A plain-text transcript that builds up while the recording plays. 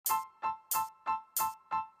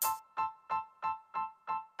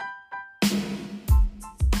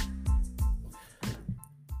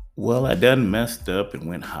Well, I done messed up and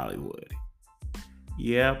went Hollywood.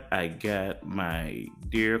 Yep, I got my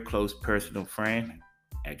dear close personal friend.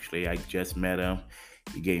 Actually, I just met him.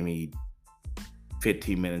 He gave me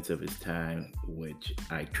 15 minutes of his time, which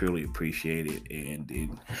I truly appreciated,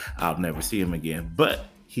 and I'll never see him again. But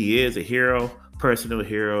he is a hero, personal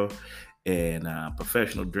hero, and a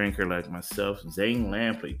professional drinker like myself. Zane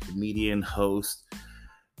Lamprey, comedian, host,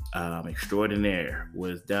 extraordinaire,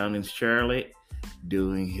 was down in Charlotte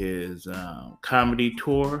doing his comedy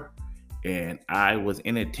tour, and I was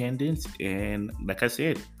in attendance. And like I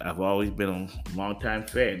said, I've always been a longtime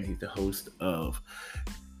fan. He's the host of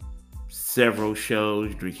several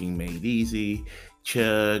shows: Drinking Made Easy,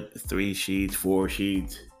 Chug, 3 Sheets, 4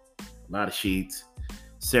 Sheets, a lot of sheets,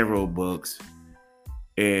 several books,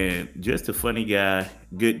 and just a funny guy,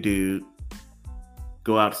 good dude.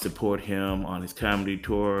 Go out to support him on his comedy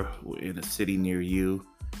tour in a city near you.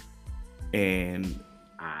 And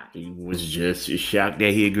I was just shocked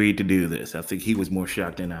that he agreed to do this. I think he was more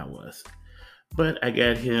shocked than I was. But I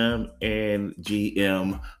got him and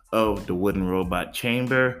GM of the Wooden Robot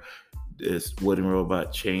Chamber. This Wooden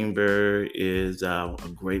Robot Chamber is a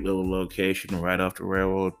great little location right off the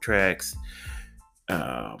railroad tracks.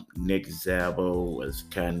 Nick Szabo was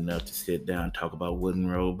kind enough to sit down and talk about wooden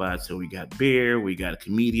robots. So we got beer, we got a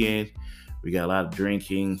comedian, we got a lot of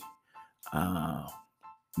drinking,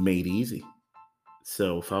 made easy.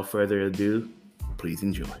 So without further ado, please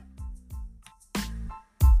enjoy.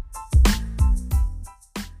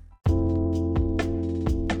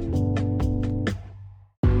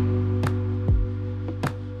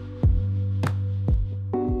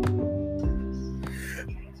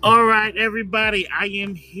 All right, everybody, I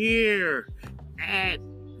am here at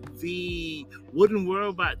the Wooden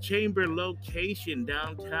Robot Chamber location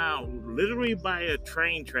downtown, literally by a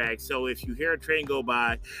train track. So if you hear a train go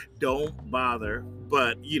by, don't bother,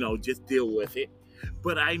 but just deal with it.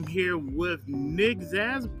 But I'm here with Nick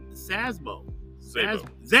Szabo.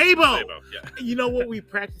 Szabo. Yeah. You know what? We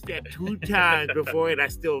practiced that 2 times before, and I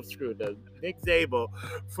still screwed up. Nick Szabo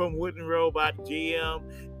from Wooden Robot GM,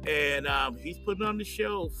 and he's putting on the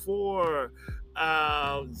show for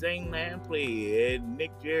Zane Lamprey and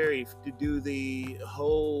Nick Jerry to do the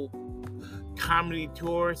whole comedy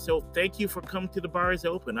tour. So thank you for coming to the Bar is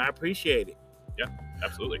Open. I appreciate it. Yeah,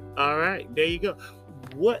 absolutely. All right, there you go.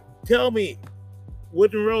 Tell me,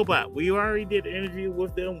 Wooden Robot, we already did an interview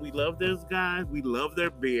with them. We love those guys. We love their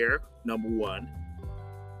beer, number one.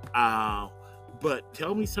 But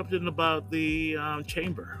tell me something about the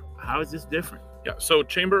chamber. How is this different? Yeah, so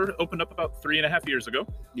Chamber opened up about 3.5 years ago.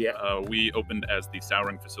 Yeah. We opened as the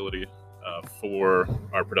souring facility for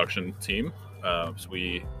our production team. So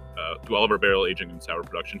we do all of our barrel aging and sour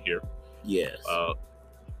production here. Yes.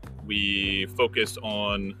 We focus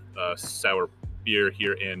on sour beer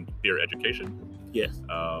here and beer education. Yes.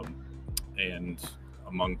 And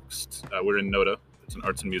amongst, we're in NODA. It's an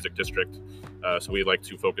arts and music district. So we like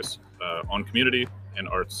to focus on community and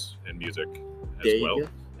arts and music as well.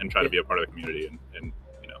 And try to be a part of the community and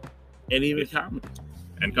and even comedy.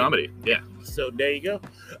 And comedy, yeah. So there you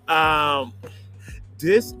go.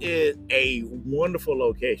 This is a wonderful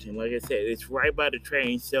location. Like I said, it's right by the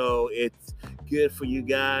train, so it's good for you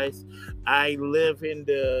guys. I work in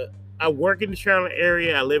the Charlotte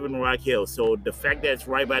area. I live in Rock Hill, so the fact that it's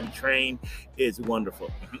right by the train is wonderful.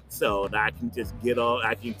 Mm-hmm. So that I can just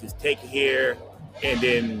I can just take it here and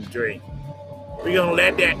then drink. We're gonna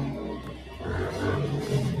let that.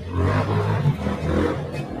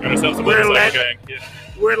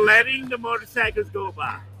 We're letting the motorcycles go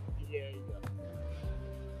by. Yeah, you go.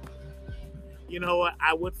 You know what?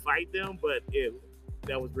 I would fight them, but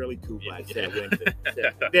that was really cool.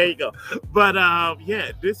 There you go. But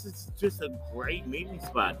this is just a great meeting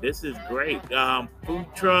spot. This is great. Food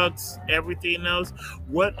trucks, everything else.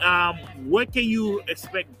 What can you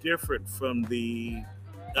expect different from the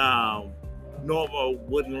normal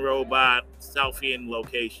Wooden Robot South End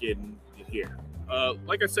location here?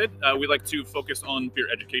 Like I said, we like to focus on beer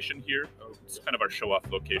education here. It's kind of our show-off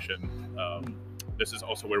location. This is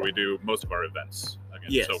also where we do most of our events. Again,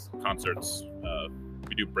 yes. So concerts.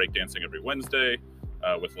 We do breakdancing every Wednesday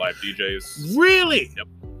with live DJs. Really? Yep.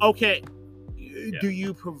 Okay. Yeah. Do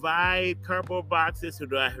you provide cardboard boxes, or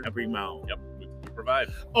do I have to bring my own? Yep, we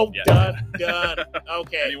provide. Oh, yeah. Done.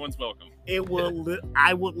 Okay. Anyone's welcome.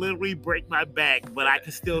 I would literally break my back, but I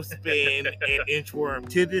can still spin an inchworm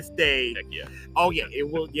to this day. Heck yeah. Oh yeah, it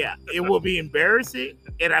will. Yeah, it will be embarrassing,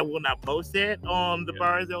 and I will not post that on the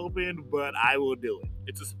Bar is Open, but I will do it.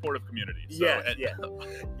 It's a supportive community. So,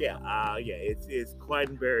 It's quite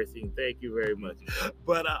embarrassing. Thank you very much.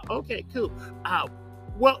 But okay, cool.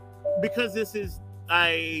 Well, because this is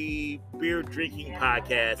a beer drinking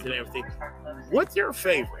podcast and everything. What's your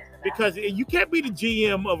favorite? Because you can't be the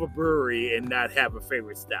GM of a brewery and not have a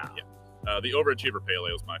favorite style. Yeah. The Overachiever Pale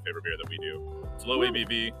Ale is my favorite beer that we do. It's low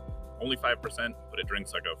ABV, only 5%, but it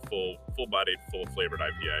drinks like a full-bodied, full-flavored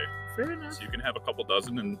IPA. Fair enough. So you can have a couple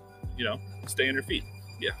dozen and, stay on your feet.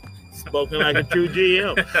 Yeah. Spoken like a true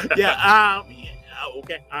GM. Yeah.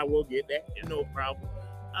 Okay, I will get that. No problem.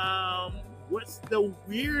 What's the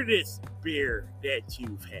weirdest beer that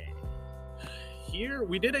you've had? Here,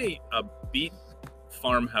 we did a beet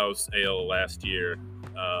farmhouse ale last year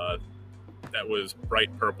that was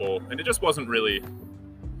bright purple, and it just wasn't really...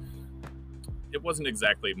 It wasn't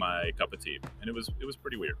exactly my cup of tea, and it was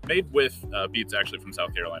pretty weird. Made with beets actually from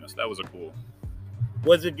South Carolina, so that was a cool...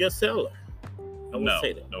 Was it your seller? I will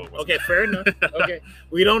say that. No, it wasn't. Okay, fair enough. Okay,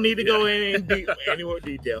 we don't need to go in any more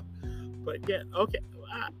detail. But yeah, okay.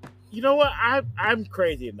 You know what? I'm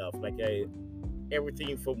crazy enough. Like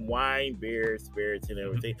everything from wine, beer, spirits, and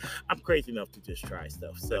everything. I'm crazy enough to just try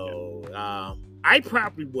stuff. So I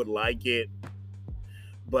probably would like it,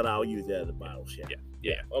 but I'll use it as a bottle shot.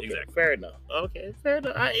 Yeah, okay, exactly. Fair enough. Okay, fair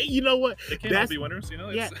enough. You know what? They can't all be winners,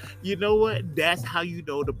 Yeah, you know what? That's how you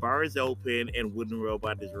know the bar is open and Wooden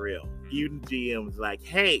Robot is real. Even GM's like,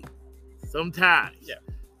 hey, sometimes. Yeah.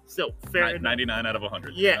 So fair enough. 99 out of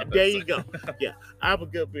 100. Yeah, there you go. Yeah, I have a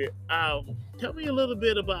good beer. Tell me a little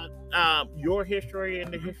bit about your history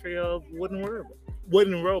and the history of Wooden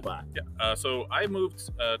Robot. Yeah. So I moved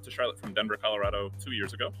to Charlotte from Denver, Colorado 2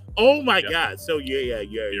 years ago. Oh my God! So yeah.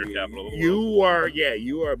 Beer capital of the you world.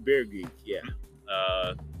 You are a beer geek. Yeah.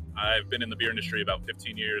 I've been in the beer industry about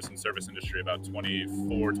 15 years, and service industry about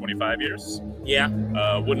 24, 25 years. Yeah.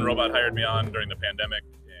 Wooden Robot hired me on during the pandemic,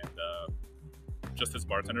 and just as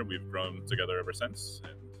bartender, we've grown together ever since.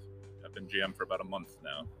 And I've been GM for about a month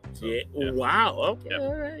now. So, yeah. Wow. Okay. Yeah.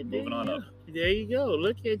 All right. Moving on up. There you go.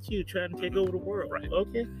 Look at you trying to take over the world. Right.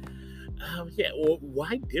 Okay. Yeah. Well,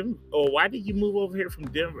 why Denver? Or why did you move over here from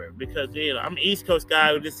Denver? Because I'm an East Coast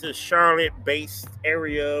guy. This is a Charlotte-based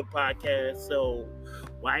area podcast. So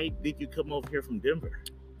why did you come over here from Denver?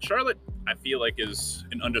 Charlotte, I feel like, is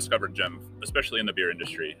an undiscovered gem, especially in the beer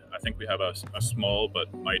industry. I think we have a small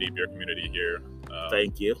but mighty beer community here.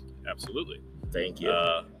 Thank you. Absolutely. Thank you.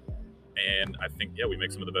 And I think, we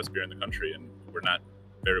make some of the best beer in the country, and we're not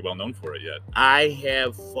very well known for it yet. I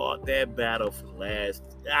have fought that battle for the last,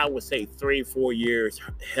 I would say, 3-4 years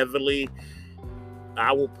heavily.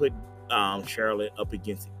 I will put Charlotte up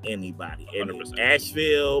against anybody. 100%.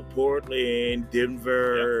 Asheville, Portland,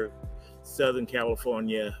 Denver, Southern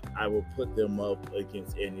California, I will put them up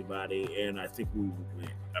against anybody, and I think we will win.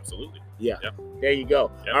 Absolutely. Yeah. Yep. There you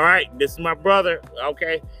go. Yep. All right. This is my brother.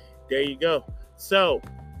 Okay. There you go. So,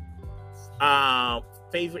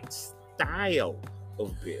 favorite style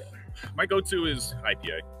of beer? My go-to is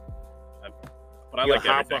IPA. But I like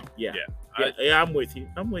everything. Yeah. I'm with you.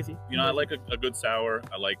 I like a good sour.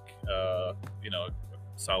 I like, a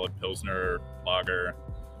solid Pilsner lager.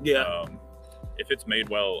 Yeah. If it's made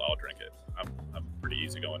well, I'll drink it. I'm pretty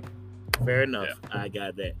easygoing. Fair enough. Yeah. I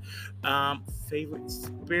got that. Favorite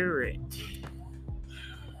spirit?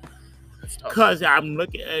 Because I'm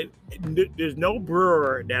looking at, there's no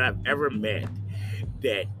brewer that I've ever met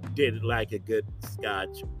that did like a good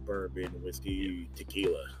Scotch, bourbon, whiskey,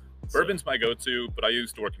 tequila. Bourbon's my go-to, but I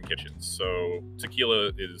used to work in kitchens, so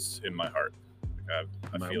tequila is in my heart.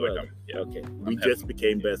 I feel like okay. We just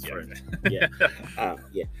became best friends. Yeah.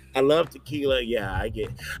 Yeah. I love tequila. Yeah,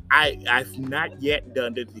 I've not yet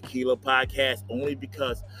done the tequila podcast only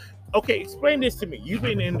because, okay, explain this to me. You've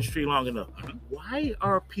been in the industry long enough. Why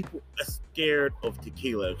are people scared of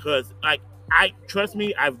tequila? Because trust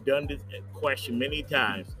me, I've done this question many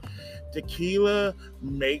times. Tequila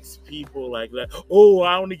makes people like, oh,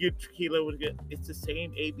 I want to get tequila. It's the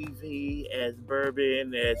same ABV as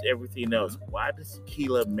bourbon, as everything else. Why does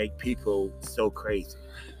tequila make people so crazy?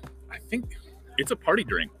 I think it's a party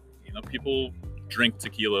drink. People drink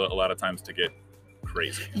tequila a lot of times to get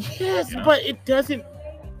crazy. Yes, but it doesn't.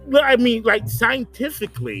 Well, I mean, like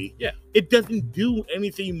scientifically, it doesn't do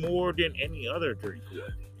anything more than any other drink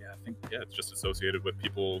would. Yeah, I think it's just associated with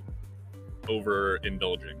people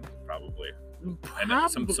overindulging, probably. And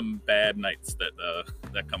some bad nights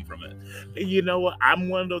that come from it. You know what? I'm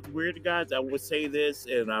one of those weird guys. I would say this,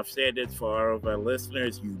 and I've said this for all of our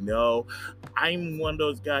listeners. I'm one of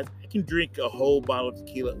those guys. I can drink a whole bottle of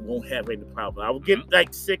tequila, won't have any problem. I will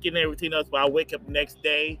get sick and everything else, but I'll wake up the next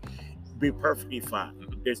day, be perfectly fine.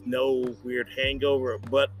 There's no weird hangover,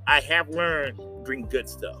 but I have learned drink good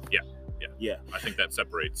stuff. Yeah. I think that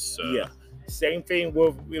separates. Same thing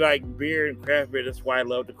with like beer and craft beer. That's why I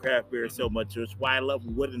love the craft beer so much. That's why I love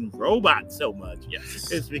Wooden Robot so much.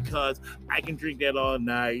 Yes. It's because I can drink that all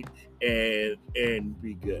night and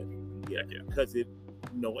be good. Yeah, because it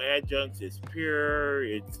no adjuncts. It's pure.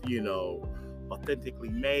 It's authentically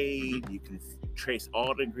made. You can trace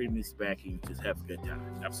all the ingredients back and you just have a good time.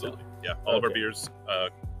 Absolutely. Yeah. All of our beers,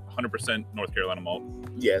 100% North Carolina malt.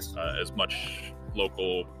 Yes. As much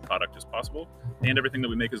local product as possible, and everything that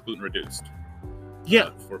we make is gluten reduced. Yeah.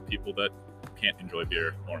 For people that can't enjoy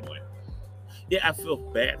beer normally. Yeah, I feel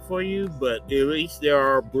bad for you, but at least there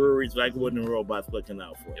are breweries like Wooden Robots looking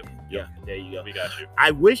out for you. Yeah, there you go. We got you.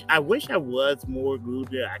 I wish I was more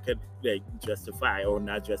gluten. I could justify or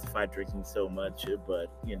not justify drinking so much, but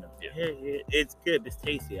it's good. It's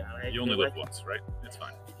tasty. You only live once, right? It's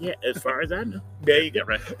fine. Yeah, as far as I know. There you go.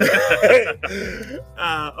 Right.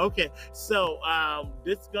 Okay, so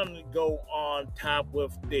this is gonna go on top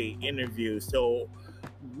with the interview. So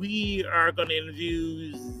we are going to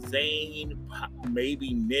interview Zane,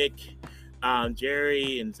 maybe Nick,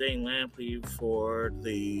 Jerry, and Zane Lamprey for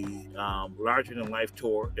the Larger Than Life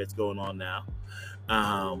tour that's going on now.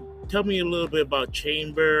 Tell me a little bit about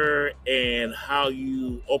Chamber and how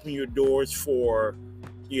you open your doors for,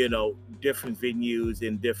 different venues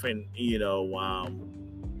and different,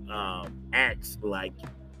 acts like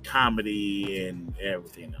comedy and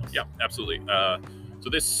everything else. Yeah, absolutely. So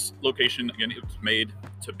this location, again, it was made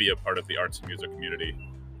to be a part of the arts and music community.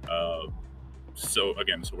 So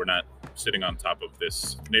we're not sitting on top of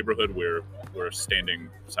this neighborhood. We're standing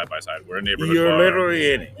side by side. We're a neighborhood You're bar.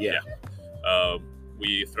 literally in it. Yeah.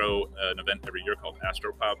 We throw an event every year called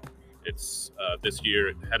Astropop. It's this year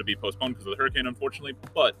it had to be postponed because of the hurricane, unfortunately.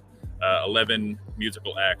 But 11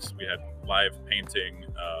 musical acts. We had live painting.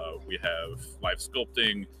 We have live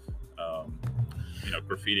sculpting.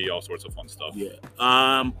 Graffiti, all sorts of fun stuff. Yeah.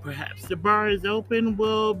 Perhaps the bar is open.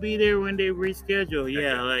 We'll be there when they reschedule.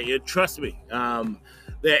 Yeah. Trust me. A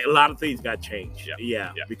lot of things got changed.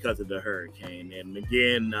 Yeah. Because of the hurricane. And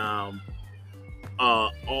again,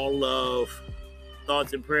 all love,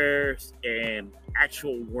 thoughts and prayers, and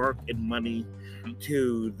actual work and money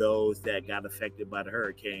to those that got affected by the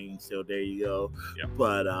hurricane. So there you go. Yeah.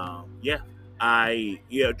 But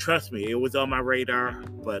trust me, it was on my radar,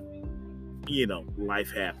 but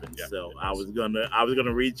life happens. Yeah, so I was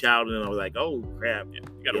gonna reach out, and I was like, oh crap. Yeah,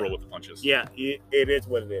 you gotta roll with the punches. Yeah, it is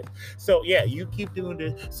what it is. So yeah, you keep doing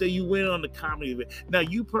this. So you went on the comedy. Now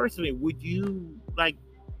you personally, would you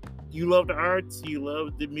you love the arts, you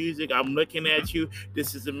love the music. I'm looking at you.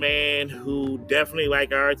 This is a man who definitely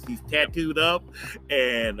like arts. He's tattooed up,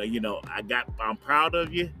 and I'm proud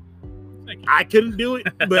of you. Thank you. I couldn't do it,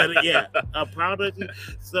 but yeah, I'm proud of you.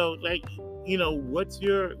 So what's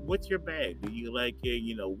your bag? Do you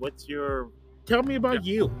tell me about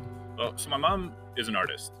you? Well, so my mom is an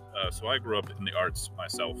artist. So I grew up in the arts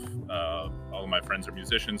myself. All of my friends are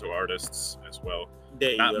musicians or artists as well.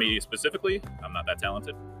 Not me specifically. I'm not that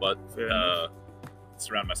talented, but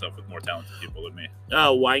surround myself with more talented people than me.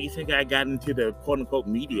 Oh, why do you think I got into the quote-unquote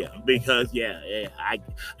media? Because I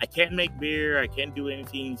can't make beer. I can't do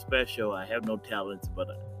anything special. I have no talents, but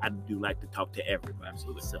I do like to talk to everybody.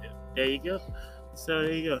 Absolutely. So there you go.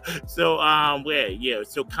 So So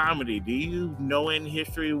so comedy. Do you know any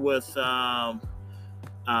history with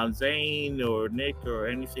Zane or Nick or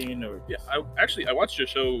anything? Or I watched your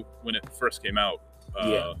show when it first came out.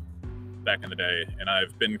 Back in the day, and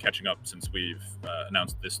I've been catching up since we've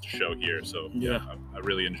announced this show here. So I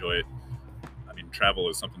really enjoy it. I mean, travel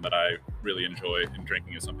is something that I really enjoy, and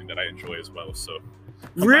drinking is something that I enjoy as well. So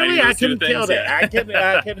really, I couldn't tell that. I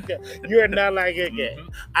couldn't tell. You're not like it. Mm-hmm.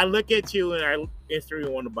 I look at you and I instantly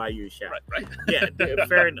want to buy you a shot. Right. Yeah,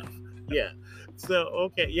 fair enough. Yeah. So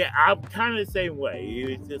okay, yeah, I'm kind of the same way.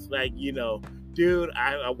 It's just like dude,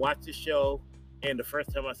 I watched the show. And the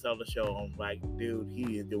first time I saw the show, I'm like, dude,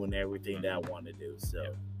 he is doing everything that I want to do. So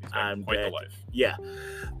I'm quite glad. the life.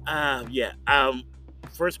 Yeah.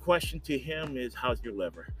 First question to him is, how's your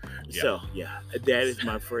liver? Yeah. So that is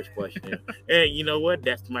my first question. And you know what?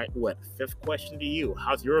 That's my fifth question to you.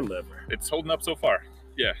 How's your liver? It's holding up so far.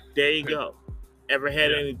 Yeah. There you go. Ever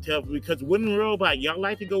had any tough? Because Wooden Robot, y'all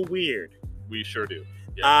like to go weird. We sure do.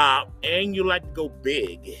 Yeah. And you like to go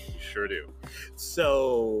big. Sure do.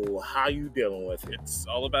 So how you dealing with it? It's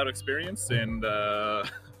all about experience and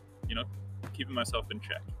keeping myself in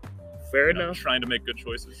check. Fair enough. Trying to make good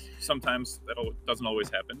choices. Sometimes that doesn't always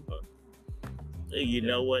happen, but you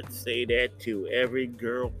know what? Say that to every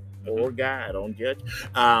girl or guy. I don't judge.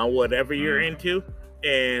 Whatever you're into,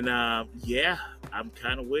 and I'm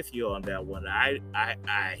kind of with you on that one.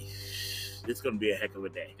 It's gonna be a heck of a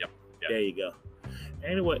day. Yep. There you go.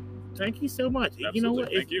 Anyway, thank you so much. Absolutely. You know what?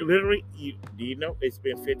 Thank It's you. literally, do you know, it's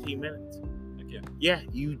been 15 minutes. Thank you. Yeah,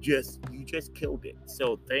 you just killed it.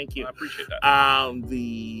 So thank you. I appreciate that.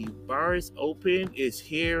 The bar is open. It's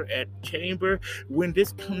here at Chamber. When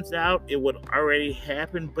this comes out, it would already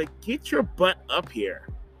happen. But get your butt up here.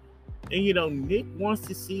 And Nick wants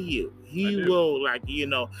to see you. He will, he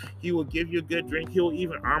will give you a good drink. He'll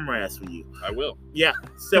even arm wrestle you. I will. Yeah.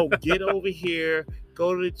 So get over here.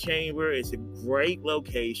 Go to the Chamber. It's a great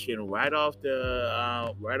location, right off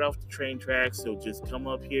the train tracks. So just come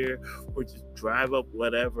up here, or just drive up,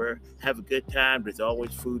 whatever. Have a good time. There's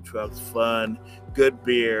always food trucks, fun, good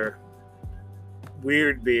beer,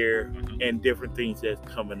 weird beer, and different things that's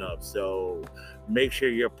coming up. So make sure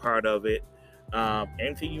you're part of it.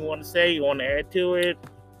 Anything you want to say? You want to add to it?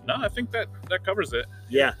 No, I think that covers it.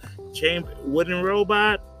 Yeah. Chamber Wooden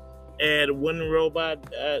Robot at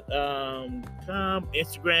woodenrobot.com,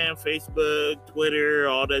 Instagram, Facebook, Twitter,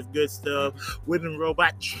 all that good stuff. Wooden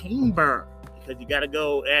Robot Chamber, because you got to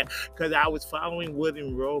go because I was following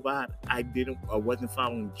Wooden Robot. I wasn't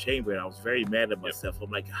following Chamber, and I was very mad at myself. I'm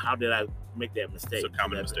like, how did I make that mistake? It's a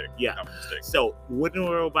common mistake. Yeah. Common mistake. So Wooden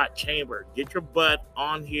Robot Chamber, get your butt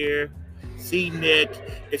on here. See Nick.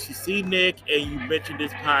 If you see Nick and you mention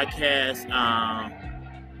this podcast,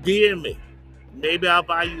 DM me. Maybe I'll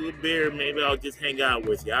buy you a beer. Maybe I'll just hang out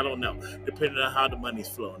with you. I don't know, depending on how the money's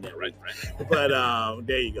flowing that way. Right. But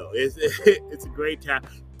there you go. It's a great time.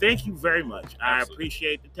 Thank you very much. Absolutely. I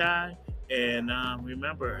appreciate the time. And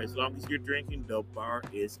remember, as long as you're drinking, the bar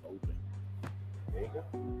is open. There you go.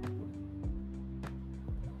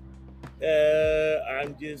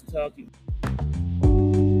 I'm just talking.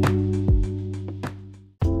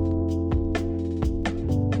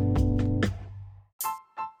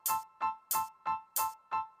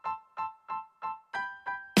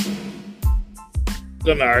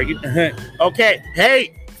 Gonna argue. Okay.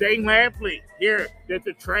 Hey, Zane Lamprey. Here, there's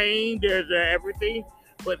a train, there's everything,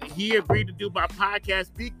 but he agreed to do my podcast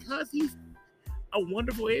because he's a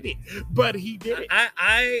wonderful idiot. But he did it.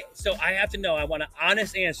 So I have to know. I want an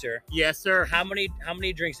honest answer. Yes, sir. How many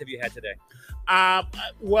drinks have you had today?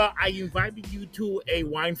 Well, I invited you to a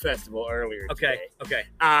wine festival earlier today. Okay.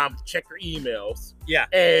 Check your emails. Yeah.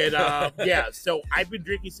 And yeah, so I've been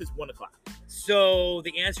drinking since 1:00. So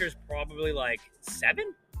the answer is probably like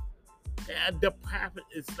 7? The profit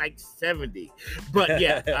is like 70. But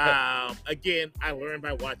yeah, again, I learned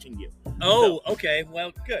by watching you. Oh, so, okay.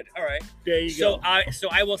 Well, good. All right. There you go. So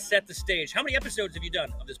I will set the stage. How many episodes have you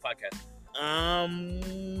done of this podcast?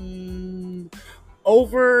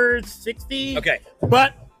 Over 60. Okay.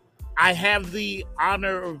 But I have the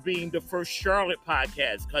honor of being the first Charlotte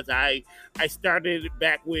podcast because I started it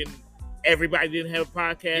back when everybody didn't have a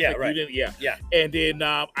podcast. Yeah, like right. Yeah. And then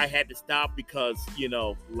I had to stop because,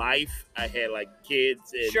 life. I had like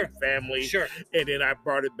kids and family. Sure. And then I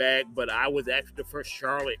brought it back. But I was actually the first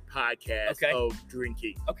Charlotte podcast of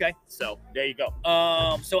drinking. Okay. So there you go.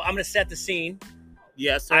 So I'm going to set the scene.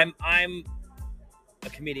 Yes, sir. I'm a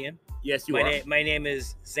comedian. Yes, you are. My name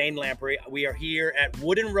is Zane Lamprey. We are here at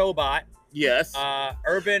Wooden Robot. Yes.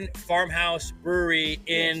 Urban Farmhouse Brewery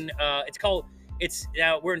in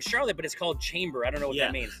we're in Charlotte, but it's called Chamber. I don't know what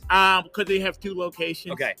that means. Because they have 2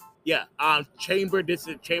 locations. Okay. Yeah. Chamber. This is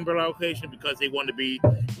a Chamber location because they want to be,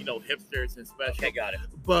 hipsters and special. Okay, got it.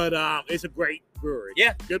 But it's a great brewery.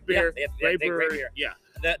 Yeah. Good beer. Yeah, great brewery. Great beer. Yeah.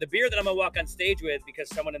 The beer that I'm gonna walk on stage with, because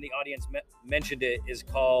someone in the audience mentioned it, is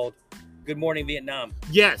called Good Morning Vietnam.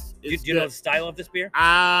 Yes. Do you know the style of this beer?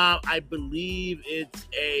 I believe it's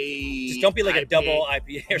a. Just don't be like IPA. a double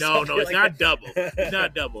IPA or something. No, it's like not that. double. It's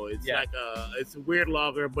not double. It's like it's a weird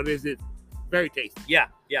lager, but it's very tasty. Yeah.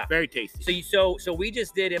 Very tasty. So we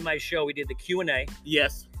just did in my show. We did the Q&A.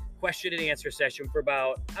 Yes. Question and answer session for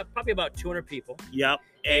probably about 200 people. Yep.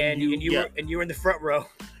 And you were in the front row.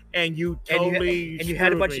 And you totally and you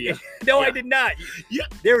had a bunch of no, I did not. Yeah,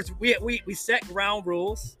 we set ground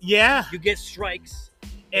rules. Yeah, you get strikes,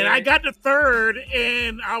 and I got the 3rd,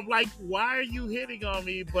 and I'm like, why are you hitting on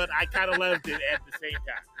me? But I kind of loved it at the same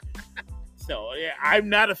time. So yeah, I'm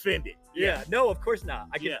not offended. Yeah, no, of course not.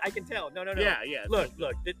 I can tell. No. Yeah. Look,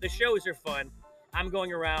 the shows are fun. I'm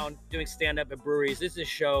going around doing stand up at breweries. This is a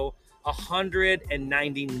show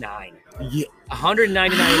 199. Yeah.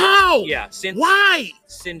 199. How? Yeah. Why?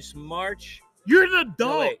 Since March. You're an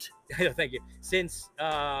adult. No, thank you. Since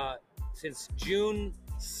June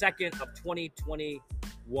 2nd of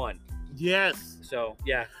 2021. Yes. So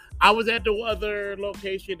yeah. I was at the other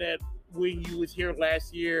location when you was here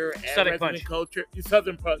last year at Southern Resident Punch. Culture.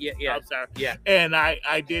 Southern Punch. Yeah. I'm sorry. Yeah. And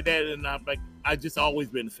I did that, and I'm like, I just always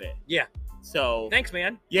been a fan. Yeah. So thanks,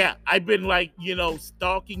 man. Yeah, I've been like,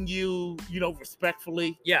 stalking you,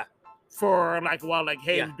 respectfully. Yeah. For like a while, like,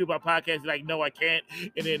 hey, Yeah. do my podcast. Like, no, I can't.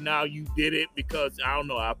 And then now you did it because I don't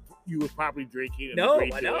know. You was probably drinking. And No,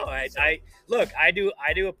 agreed I to know. it, so. I look. I do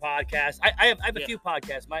a podcast. I have a few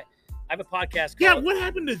podcasts. I have a podcast called. Yeah, what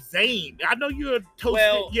happened to Zane? I know you're toasted.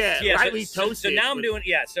 Well, lightly so toasted. now I'm doing.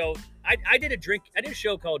 Yeah, so I did a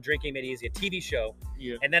show called Drinking Made Easy, a TV show.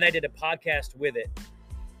 Yeah. And then I did a podcast with it.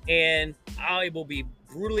 And I will be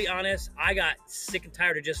brutally honest, I got sick and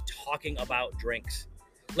tired of just talking about drinks.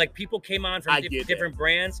 Like, people came on from different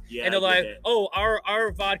brands, and they're like, "Oh,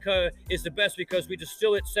 our vodka is the best because we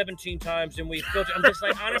distill it 17 times and we filter." I'm just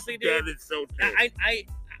like, honestly, dude, That is so true. I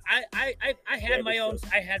had my own.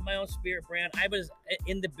 I had my own spirit brand. I was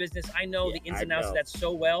in the business. I know the ins and outs of that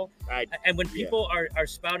so well. And when people are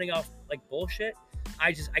spouting off like bullshit,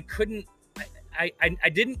 I couldn't. I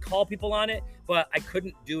didn't call people on it, but I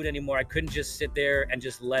couldn't do it anymore. I couldn't just sit there and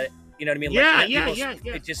just let it. You know what I mean? Yeah.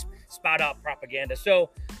 It just spout out propaganda. So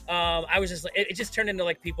I was just like, it just turned into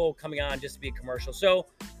like people coming on just to be a commercial. So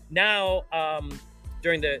now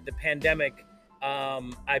during the pandemic,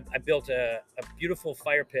 I built a beautiful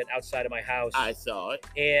fire pit outside of my house. I saw it.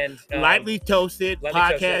 And Lightly Toasted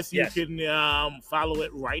podcast. Yes. You can follow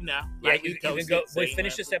it right now. Yeah, you can go. We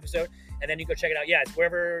finish this episode, and then you go check it out. Yeah, it's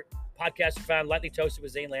wherever podcasts are found. Lightly Toasted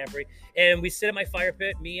with Zane Lamprey, and we sit at my fire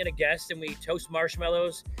pit, me and a guest, and we toast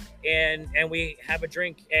marshmallows, and we have a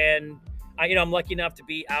drink. And I'm lucky enough to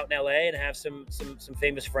be out in LA and have some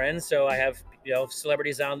famous friends. So I have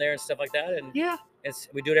celebrities on there and stuff like that. And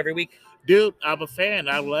we do it every week. Dude, I'm a fan.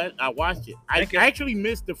 I watched it. I actually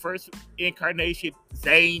missed the first incarnation,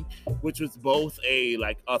 Zane, which was both a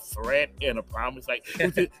threat and a promise. Like,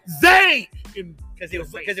 Zane, because it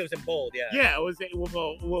was in bold. Yeah, it was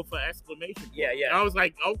with an exclamation point. Yeah. I was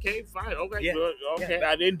like, okay, fine, okay, good, okay.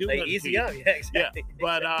 Yeah. I didn't do nothing. Easy up, yeah, exactly. Yeah,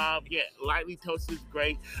 but Lightly Toasted is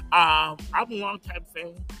great. I'm a longtime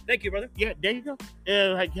fan. Thank you, brother. Yeah, there you go.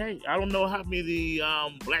 Hey, I don't know how many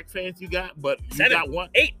black fans you got, but you 7, got one.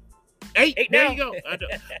 8. 8. There now. You go.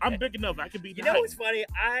 I'm big enough. I can be. You know what's funny?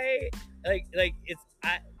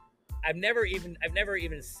 I've never even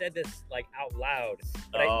said this like out loud,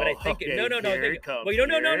 but I think okay. No. Well,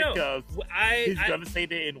 no. He's gonna say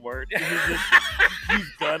the N-word.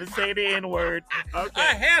 He's gonna say the N-word. Okay.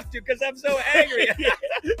 I have to because I'm so angry.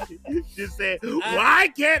 Just say, why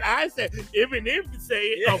can't I say? Even if you say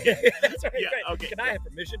it, okay. That's right. Yeah, okay. Can I have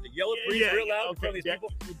permission to yell it real loud in front of these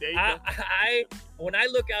people? There you go. When I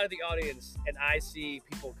look out at the audience and I see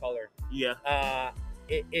people of color,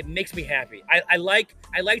 it makes me happy. I like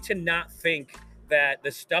to not think that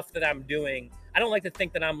the stuff that I'm doing. I don't like to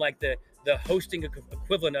think that I'm like the hosting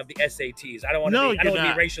equivalent of the SATs. I don't want to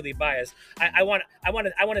be racially biased. I want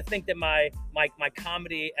to think that my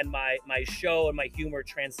comedy and my show and my humor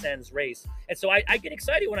transcends race. And so I get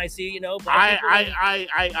excited when I see black people.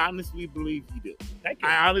 I honestly believe you do. Thank you.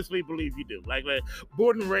 I honestly believe you do. Like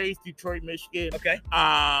born and raised Detroit, Michigan. Okay.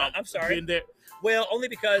 I'm sorry. Been there. Well, only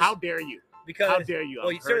because. How dare you? Because how dare you?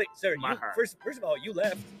 Well, sir, first of all, you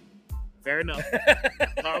left. Fair enough.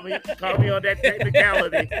 Call me on that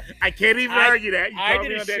technicality. I can't even argue that.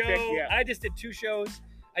 I just did 2 shows.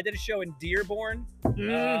 I did a show in Dearborn,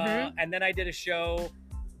 and then I did a show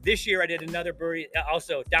this year. I did another brewery,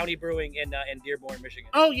 also Downey Brewing in Dearborn, Michigan.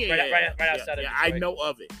 Oh yeah, right outside of Detroit. I know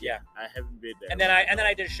of it. Yeah, I haven't been there. And then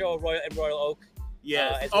I did a show in Royal Oak.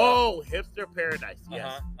 Yes. As well. Oh, hipster paradise.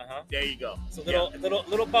 Yes. There you go. It's a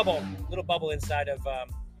little bubble inside of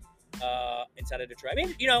Detroit. I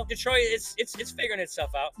mean, Detroit it's figuring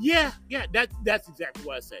itself out. Yeah. That's exactly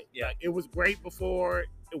what I say. Yeah. Like, it was great before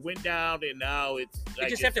it went down, and now it's. They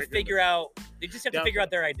just have to figure out. They just have to figure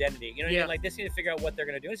out their identity. You know what I mean? Like, they just need to figure out what they're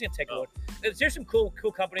gonna do. It's gonna take a while. There's some cool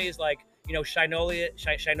companies like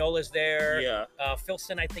Shinola's there. Yeah.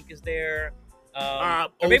 Filson, I think, is there. Or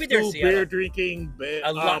maybe there's beer drinking,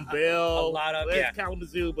 a lot of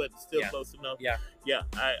Kalamazoo, but still close enough. Yeah.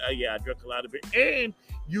 I drink a lot of beer, and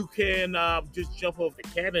you can just jump over to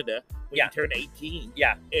Canada when you turn 18.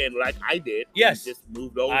 Yeah, and like I did, yes, just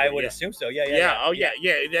moved over. I would assume so. Yeah.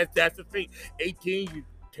 That's the thing. 18, you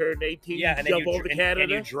turn 18. Yeah, and jump then over to Canada,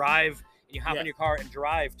 and you drive. You hop in your car and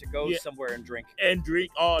drive to go somewhere and drink. And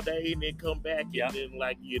drink all day and then come back and then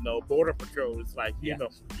Border Patrol is like,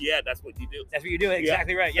 that's what you do. That's what you do.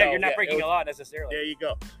 Exactly right. Yeah, you're not breaking a law necessarily. There you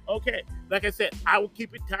go. Okay. Like I said, I will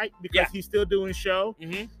keep it tight because he's still doing show.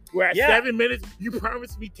 Mm-hmm. We're at 7 minutes. You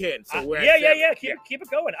promised me 10. So we're at 7. Keep it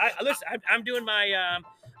going. Listen, I'm doing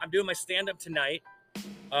my stand-up tonight.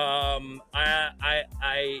 I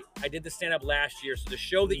did the stand-up last year. So the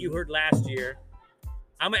show that you heard last year,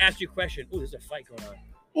 I'm gonna ask you a question. Ooh, there's a fight going on.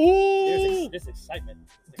 Ooh, There's excitement.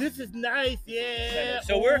 This is nice, yeah.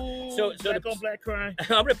 So we're so black on black crime. I'm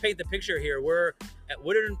gonna paint the picture here. We're at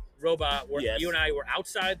Woodard Robot. Where Yes. you and I were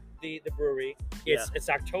outside the brewery. It's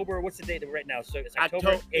October. What's the date right now? So it's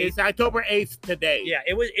October 8th. It's October 8th today. Yeah,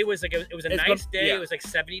 it was a nice day. Yeah. It was like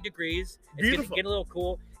 70 degrees. It's Beautiful. getting a little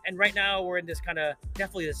cool. And right now we're in this kind of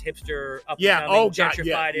definitely this hipster up Yeah. and coming, Oh, God.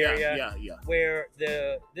 gentrified area. Yeah. Where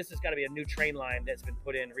this has got to be a new train line that's been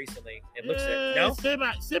put in recently. It looks it. No.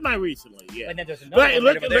 Semi recently. Yeah. And then there's another one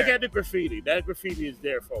look right over there. at the graffiti. That graffiti is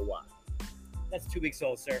there for a while. That's 2 weeks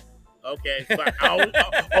old, sir. Okay. Fine.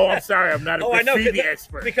 I'm sorry. I'm not a graffiti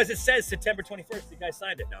expert. Because it says September 21st. The guy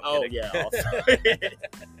signed it. No, I'm kidding. Yeah.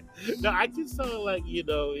 No, I just saw like hey,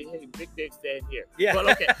 big dick stand here. Yeah. But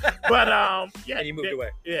okay. But yeah. And you moved away.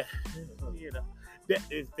 Yeah.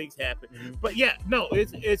 Things happen. Mm-hmm. But yeah, no,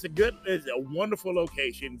 it's a wonderful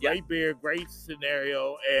location, great beer, great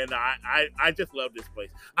scenario, and I just love this place.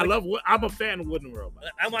 I'm a fan of Wooden Robot.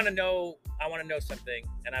 I want to know something,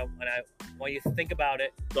 and I want you to think about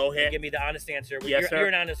it. Go ahead. Give me the honest answer. Yes, sir. You're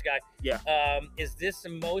an honest guy. Yeah. Is this the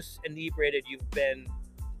most inebriated you've been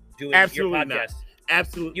doing Absolutely your podcast? not.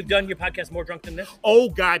 Absolutely. You've done your podcast more drunk than this? Oh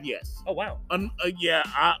God, yes. Oh wow.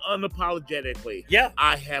 Unapologetically. Yeah.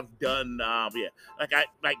 I have done.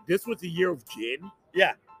 Like this was a year of gin.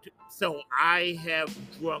 Yeah. So I have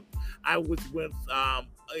drunk. I was with a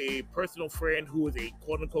personal friend who is a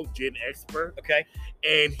quote unquote gin expert. Okay.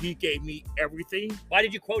 And he gave me everything. Why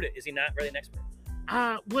did you quote it? Is he not really an expert?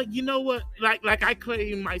 Well, you know what? Like I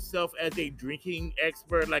claim myself as a drinking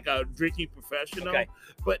expert, like a drinking professional. Okay.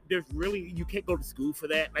 But there's really you can't go to school for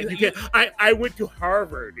that. Like you can't. I went to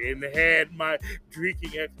Harvard and had my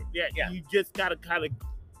drinking expert. Yeah. You just gotta kind of.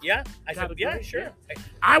 Yeah. Sure. Yeah.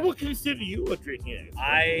 I would consider you a drinking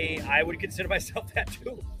expert. I would consider myself that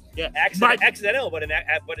too. Yeah. Accidental, but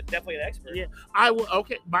definitely an expert. Yeah. I will.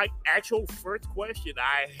 Okay. My actual first question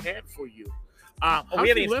I had for you. We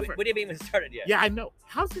haven't even started yet. Yeah, I know.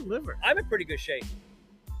 How's your liver? I'm in pretty good shape.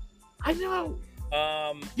 I know.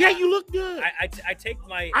 Yeah, you look good. I take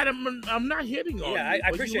my. I'm not hitting on you. Yeah, I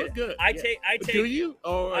appreciate you look good. I take. Do you,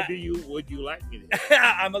 or do you? Would you like me to?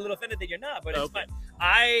 I'm a little offended that you're not, but it's fine.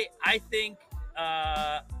 I think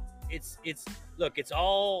it's look. It's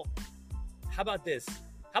all. How about this?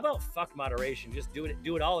 How about fuck moderation? Just do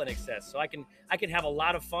it all in excess, so I can have a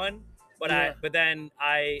lot of fun. But then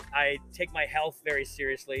I take my health very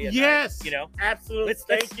seriously. And yes, absolutely.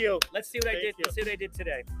 Thank you. Let's see what I did. Let's see what I did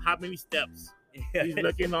today. How many steps? He's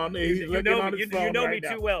looking on. He's looking on his phone. You know right me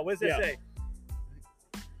now. too well. What does that say?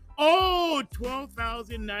 Oh,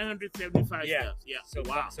 12,975 steps. Yeah. So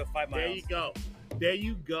wow. So 5 miles. There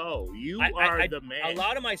you go. You are the man. A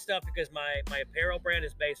lot of my stuff, because my apparel brand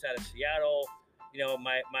is based out of Seattle.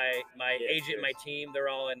 My agent, my team, they're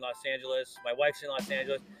all in Los Angeles. My wife's in Los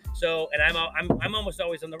Angeles. So, and I'm almost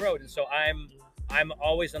always on the road, and so I'm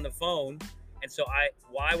always on the phone. And so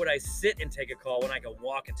why would I sit and take a call when I can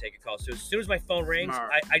walk and take a call? So as soon as my phone rings,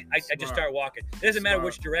 I just start walking. It doesn't matter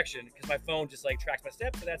which direction, because my phone just like tracks my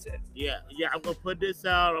steps, and that's it. Yeah. I'm gonna put this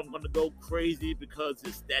out. I'm gonna go crazy because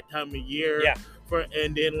it's that time of year. Yeah.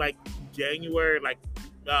 And then like January, like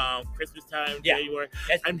Christmas time, January,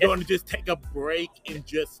 I'm going to just take a break and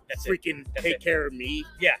just freaking take care of me.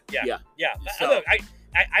 Yeah. So, Look,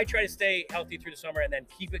 I try to stay healthy through the summer and then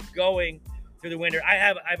keep it going through the winter. I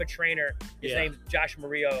have a trainer. His name's Josh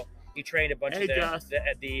Murillo. He trained a bunch of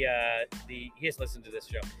he has listened to this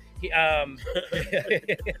show.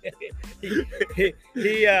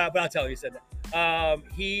 But I'll tell him he said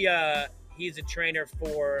that. He's a trainer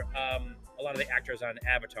for a lot of the actors on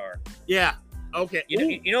Avatar. Yeah. Okay.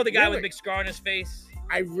 You know the guy with a big scar on his face?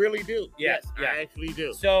 I really do. Yeah, yes, I actually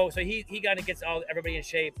do. So he kind of gets everybody in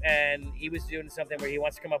shape, and he was doing something where he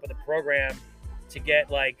wants to come up with a program to get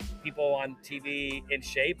like people on TV in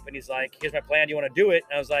shape, and he's like, "Here's my plan. Do you want to do it?"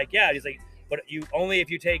 And I was like, "Yeah." And he's like, "But you only if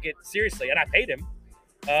you take it seriously." And I paid him.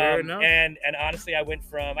 Fair enough. And honestly, I went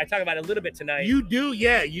from. I talk about it a little bit tonight. You do,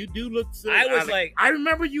 yeah. You do look. So, I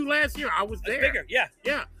remember you last year. I was there. Bigger, yeah.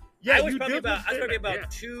 Yeah. I was probably about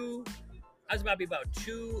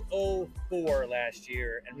 204 last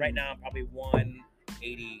year, and right now I'm probably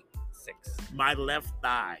 186. My left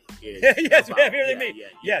thigh is yes, heavier than me. Yeah.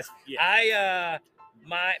 Yes. I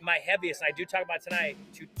my heaviest, I do talk about tonight,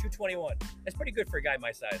 221. That's pretty good for a guy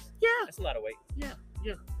my size. Yeah. That's a lot of weight. Yeah.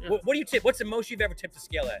 What do you tip? What's the most you've ever tipped a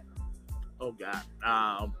scale at? Oh God.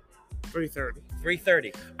 330.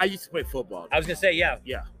 330. I used to play football. I was gonna say, yeah.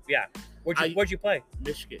 Yeah. Where'd you play?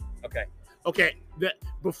 Michigan. Okay. Okay,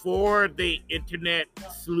 before the internet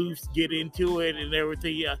sleuths get into it and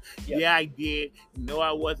everything, yeah, I did. No,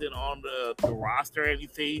 I wasn't on the roster or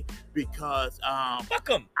anything because fuck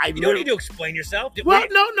them. You don't need to explain yourself.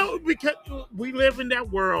 No, because we live in that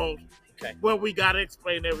world. Okay. Well, we gotta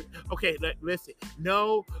explain everything. Okay, listen.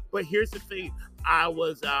 No, but here's the thing.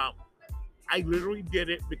 I literally did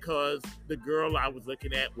it because the girl I was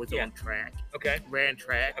looking at was on track. Okay. Ran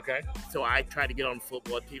track. Okay. So I tried to get on the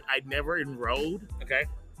football team. I never enrolled. Okay.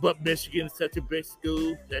 But Michigan's such a big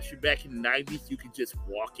school, especially back in the 90s, you could just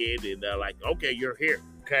walk in and they're like, okay, you're here.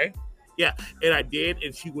 Okay. Yeah, and I did,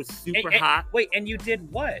 and she was super hot. Wait, and you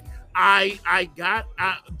did what? I got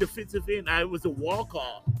defensive end. I was a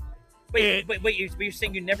walk-on. Wait, you're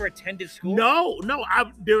saying you never attended school? No,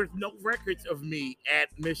 there's no records of me at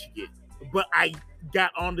Michigan. But I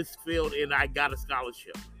got on this field and I got a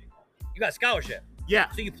scholarship. You got a scholarship?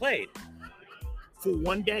 Yeah. So you played? For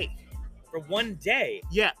 1 day. For 1 day?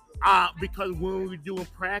 Yeah. Because when we were doing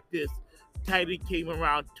practice, tight end came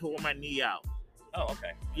around, tore my knee out. Oh,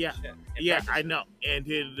 okay. Yeah. Yeah, I know. And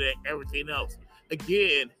did everything else.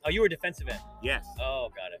 Again. Oh, you were defensive end? Yes.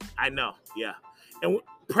 Oh, got it. I know. Yeah. And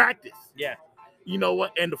practice. Yeah. You know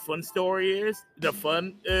what? And the fun story is, as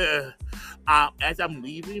I'm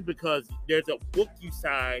leaving, because there's a book you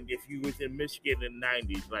signed if you was in Michigan in the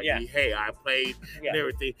 90s, like, hey, I played and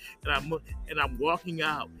everything. And I'm walking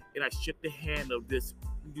out, and I shook the hand of this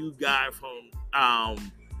new guy from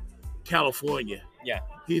California. Yeah.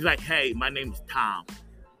 He's like, hey, my name is Tom.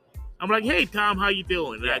 I'm like, hey, Tom, how you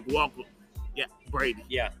doing? And I walk with, Brady.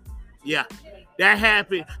 Yeah. Yeah. That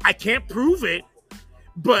happened. I can't prove it.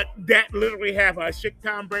 But that literally happened. I shook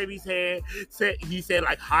Tom Brady's hand. He said,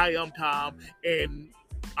 like, hi, I'm Tom. And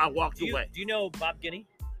I walked away. Do you know Bob Guinea?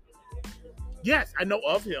 Yes, I know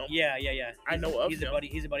of him. Yeah. I know of him.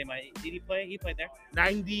 He's a buddy of mine. Did he play? He played there?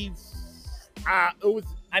 90s.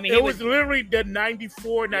 It was literally the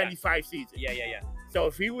 94, 95 season. Yeah. So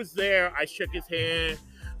if he was there, I shook his hand.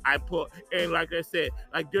 And like I said,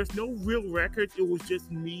 like, there's no real records. It was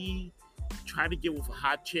just me trying to get with a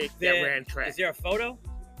hot chick that ran track. Is there a photo?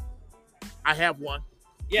 I have one.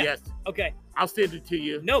 Yeah. Yes. Okay. I'll send it to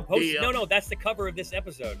you. No, no. That's the cover of this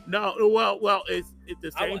episode. No. Well, it's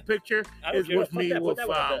the same picture. It's with me with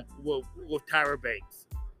Tyra Banks.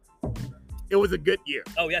 It was a good year.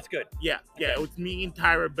 Oh, that's good. Yeah. It was me and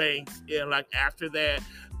Tyra Banks, and like after that,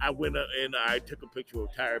 I went and I took a picture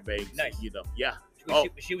with Tyra Banks. Nice. Yeah.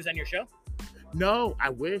 She was on your show? No, I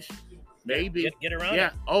wish. Maybe. Get around.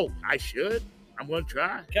 Yeah. Oh, I should. I'm gonna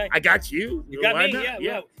try. Okay. I got you. You got me.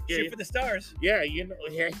 Yeah. Shoot for the stars. Yeah.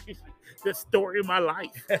 The story of my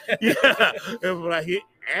life. Yeah. And when I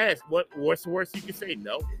asked, what's the worst you can say?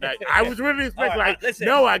 No. I was really expecting listen,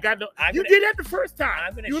 no, I got no. You did that the first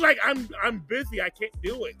time. You were like, I'm busy. I can't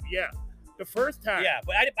do it. Yeah. The first time. Yeah,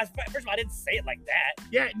 but first of all, I didn't say it like that.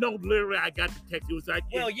 Yeah, no, literally, I got the text. It was like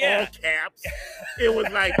all caps. It was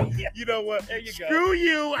like, you know what? There you Screw go.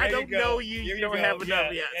 you. I don't know you. You don't have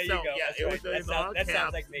enough. Yeah. There So, you go. yeah, it was all caps. That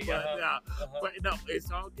sounds like me. But no, it's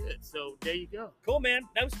all good. So there you go. Cool, man.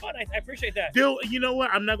 That was fun. I appreciate that. Dude, you know what?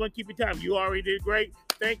 I'm not going to keep your time. You already did great.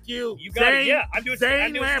 Thank you. You got it. Yeah, I'm doing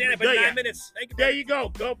Zane stand-up in 9 minutes. Thank you. There you go.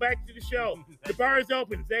 Go back to the show. The bar is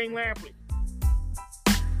open. Zane Lamprey.